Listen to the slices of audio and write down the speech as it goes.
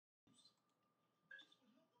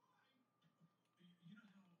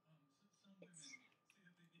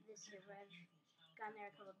server. I've gone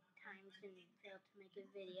there a couple times and failed to make a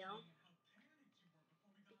video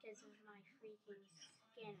because of my freaking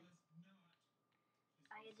skin.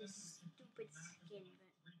 I had this stupid skin,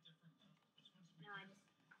 but no,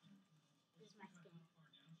 this is my skin.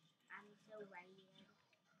 I'm so ragged.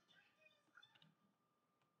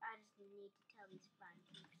 I just need to tell these fun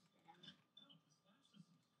peeps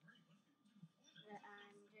that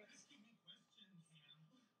I'm just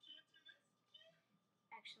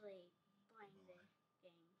actually playing the game.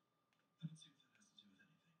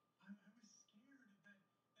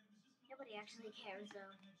 Nobody actually cares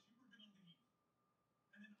though.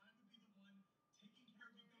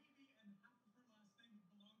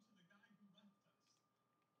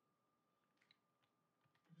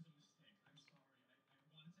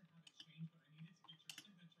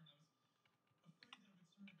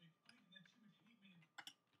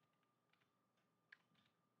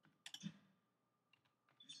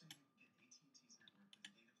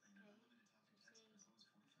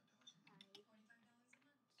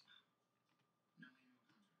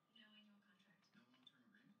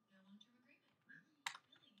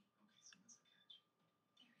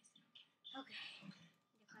 Okay.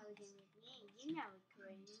 You're probably gonna be me. You know,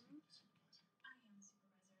 Green.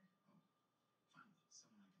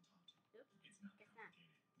 Oop, it's not.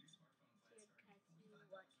 Here, cause you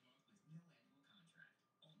what?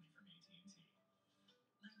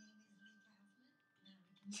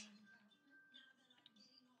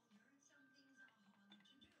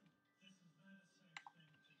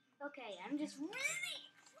 Okay, I'm just really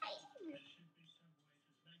excited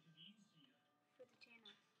for the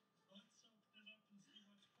channel.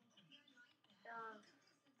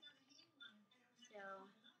 So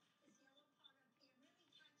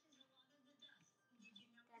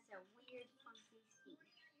that's a weird funky Steve.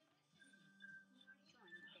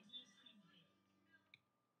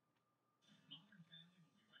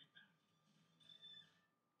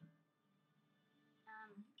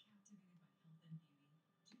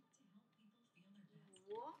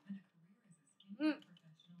 What?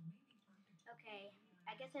 Okay,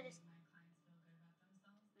 I guess I just no.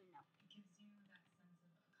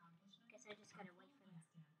 Guess I just gotta wait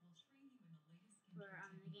for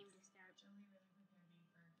the game to start.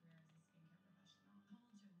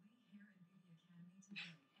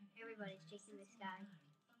 Everybody's chasing this guy.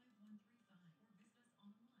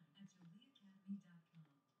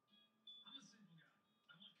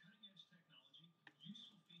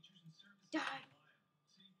 Die!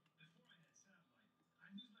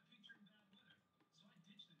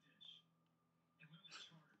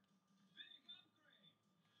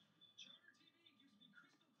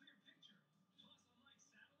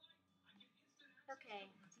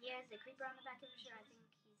 Okay, he has a creeper on the back of his shirt. I think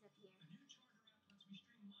he's up here.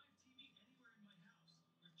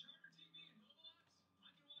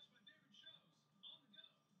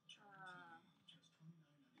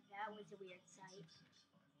 That was a weird sight.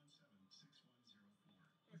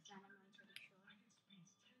 That's not, I'm pretty sure.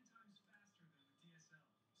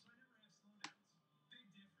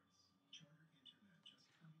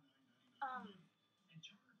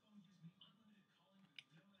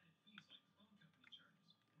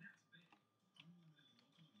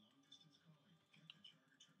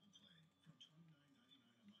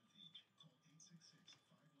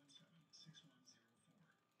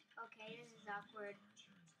 Okay, this is awkward.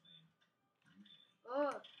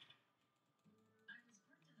 Oh.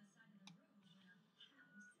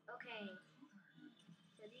 Okay.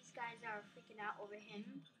 So these guys are freaking out over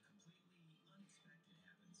him.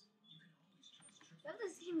 That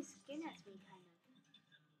was the same skin as me, kind of.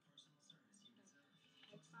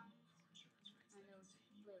 Headphones. And those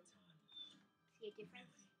blue. See a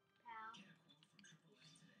difference, pal?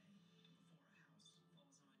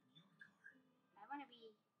 I want to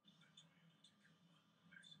be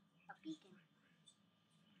a beacon.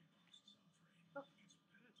 Oh.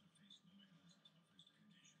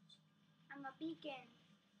 I'm a beacon.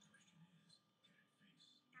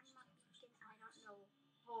 I don't know.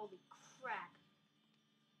 Holy crap.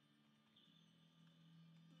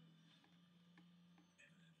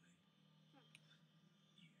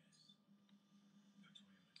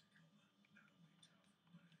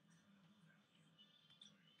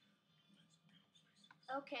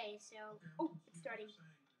 Okay, so oh, it's starting.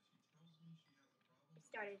 It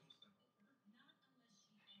started.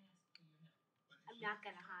 I'm not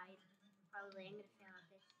gonna hide. Probably I'm gonna fail at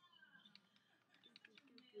this.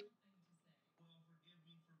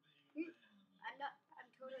 I'm not.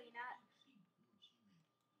 I'm totally not.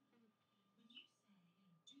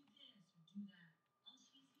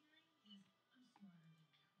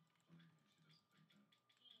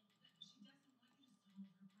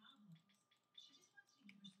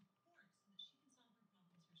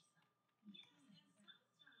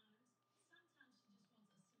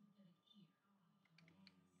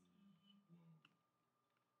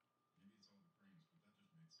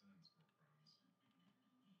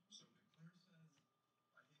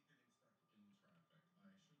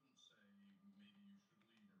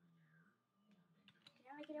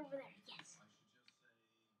 Get over there. Yes.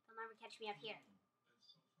 They'll never catch me up here. That's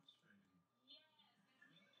so frustrating.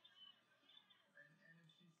 And if she says the waiter I had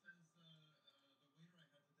today was so rude, I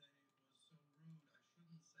shouldn't say maybe you should just order something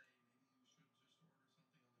on the menu for once.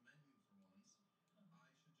 I should just say, what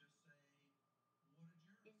a jerk.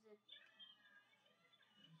 Is it?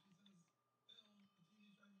 And if she says, Phil, the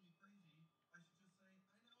TV's driving me crazy, I should just say, I know, there is not enough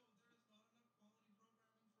quality programming for women. No.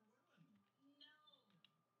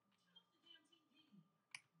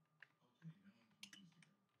 Turn off the damn TV. Okay, now I'm confused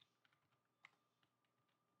again.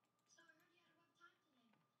 So I heard you had a rough time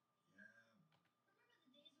today. Yeah, Remember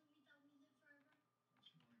the days when we thought we lived forever?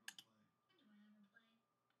 don't you want to go play? When do I ever play? Kind of wrestling with this whole older man,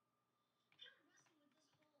 younger woman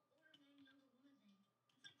thing. It's like Chloe and I grew up in different worlds.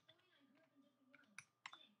 Today,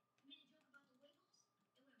 we made a joke about the Wiggles.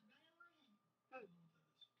 It went right over her head. I don't know what that is.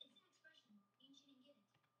 It's an expression. Means she didn't get it.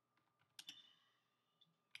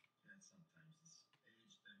 Yeah, sometimes this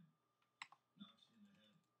age thing knocks you in the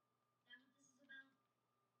head. That what this is about?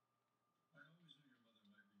 I always knew your mother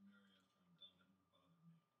might remarry after I'm gone. It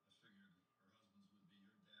never bothered me. I figured her husbands would be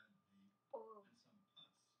your dad, me, Oh. and some putz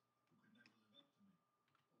who could never live up to me.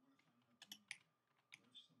 But what if I'm not the one guy? What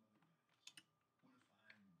if some other guy is? What if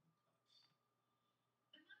I'm the putz?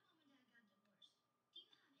 When my mom and dad got divorced, do you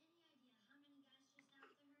have any idea how many guys chased after her? The phone didn't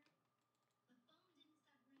stop ringing. Men would stop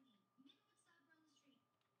her on the street. Guys would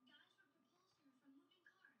propose to her from moving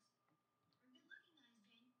cars. Or good-looking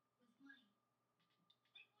guys, Jane, with money.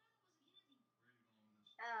 Think one of them was a Kennedy. Where are you going with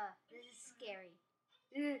this? This is scary. We're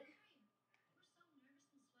so nervous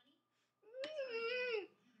and sweaty.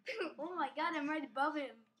 Oh my god, I'm right above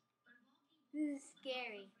him. But of all people, This is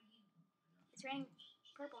scary. for you. It's raining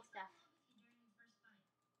purple She said stuff. she fell in love with you during your first fight.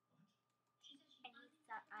 What? She said she And finally he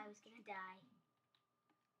thought I fell in was love. gonna die.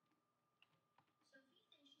 So if he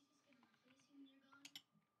thinks she's just gonna replace you when you're gone,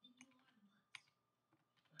 then you are the butts.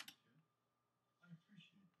 Thanks, kid. I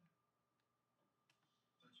appreciate that.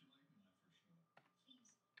 Thought you liked me when I first showed up.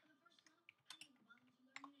 Please, for the first month, I didn't even bother to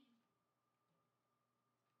learn your name.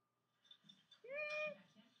 Back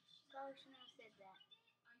yet? Probably shouldn't have said that.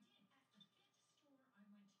 I did. At the fifth store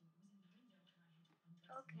I went to, it was in the window, and I had to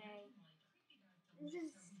undress Okay. Mary while a creepy guy filmed This it,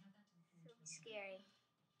 is so we had that to look forward so to. scary.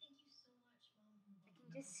 Thank you so much, Mom. I can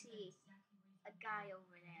just see Exactly where you a found guy it.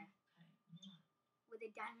 over there Okay. Mwah. with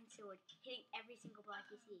a diamond sword hitting every single block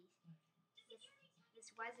he sees. What?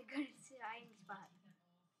 This was a good hiding spot.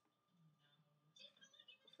 Take that off.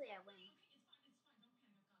 No. Hopefully I win. Okay, it's fine. It's fine. Don't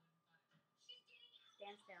panic. I've got it. I've got it. She's getting out.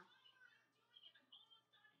 Stand still.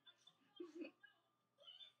 I'm doing it. I've almost done it. Oh God, I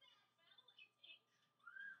don't know. What is that, Phil? It's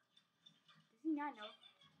ink. Does he not know?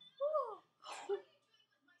 What are Woo! you doing with my sweater?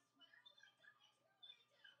 Oh my God, it's ruined.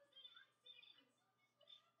 It was an accident. I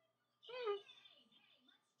saw this. What happened? Hey, let's try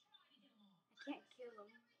to get along. I can't kill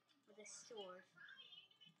him with a sword.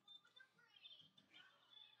 Trying to make love with a brain.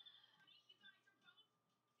 No, honey, you guys are both pretty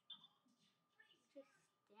He's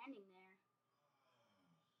just standing there.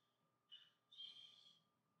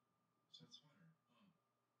 It's that sweater, huh?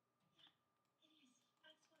 It is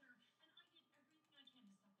that sweater, and I did everything I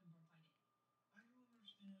can to stop them from fighting. I don't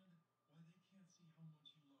understand why they can't see how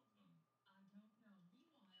much you love them. I don't know.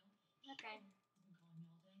 Meanwhile, Okay. Cheryl has been calling me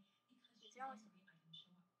all day because It's she's awesome. angry I didn't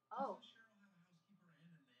show up. Oh, Doesn't Cheryl have a housekeeper and a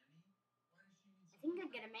nanny? Why does she need I think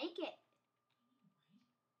I'm someone? gonna make it. I know, right?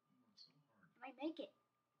 You work so hard. I might make it.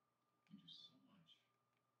 You do so much.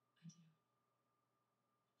 I do.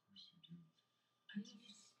 Of course you do. I You do.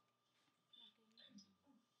 just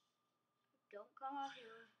don't come out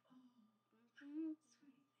here. Oh, Mhm.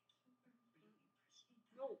 sweetie, thank you. I really appreciate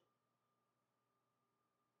that. No.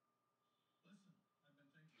 Listen,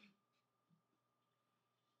 I've been thinking.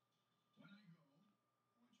 When I go, I want you to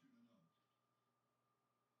know.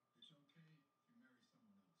 It's okay if you marry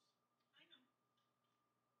someone else. I know.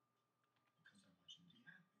 Because I want you to be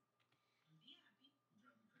happy. I'll be happy. You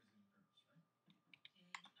drive me crazy on purpose, right?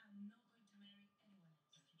 Jay, I'm not going to marry anyone else.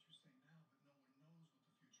 That's what you say now, but no one knows what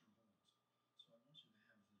the future holds. So I want you to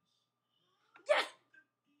have this. Yes!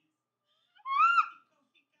 Cookies. I need the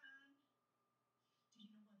coffee can. Do you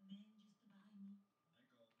know what men used to buy me? When I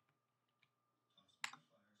go, toss me in the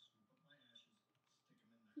fire, scoop up my ashes, stick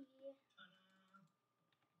them in there. Yeah. Ta-da!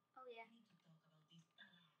 Oh yeah. We need to talk about this.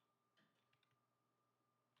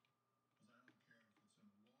 Because I don't care if it's in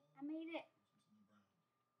a wall I made it. or if it's in the ground.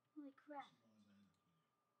 Holy crap.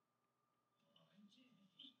 Just as long as I end up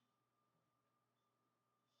with you.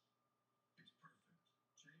 Oh, Jay. It's perfect.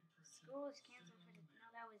 Jade Pritchett. School was sitting canceled for on the. the No,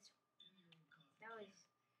 mat that was in your own coffee that was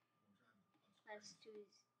can. We'll drive the putz last crazy.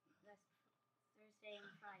 Tuesday, last Thursday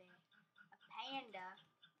and Friday. A panda.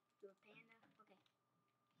 Do a panda? Okay.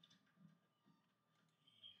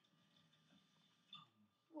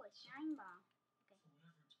 Oh, a shine bomb. For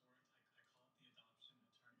whatever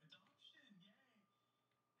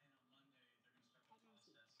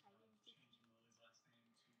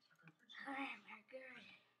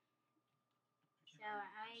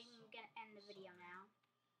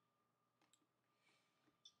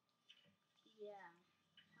yeah,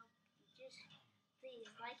 just please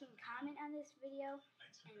like and comment on this video,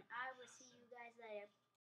 and I will see you guys later.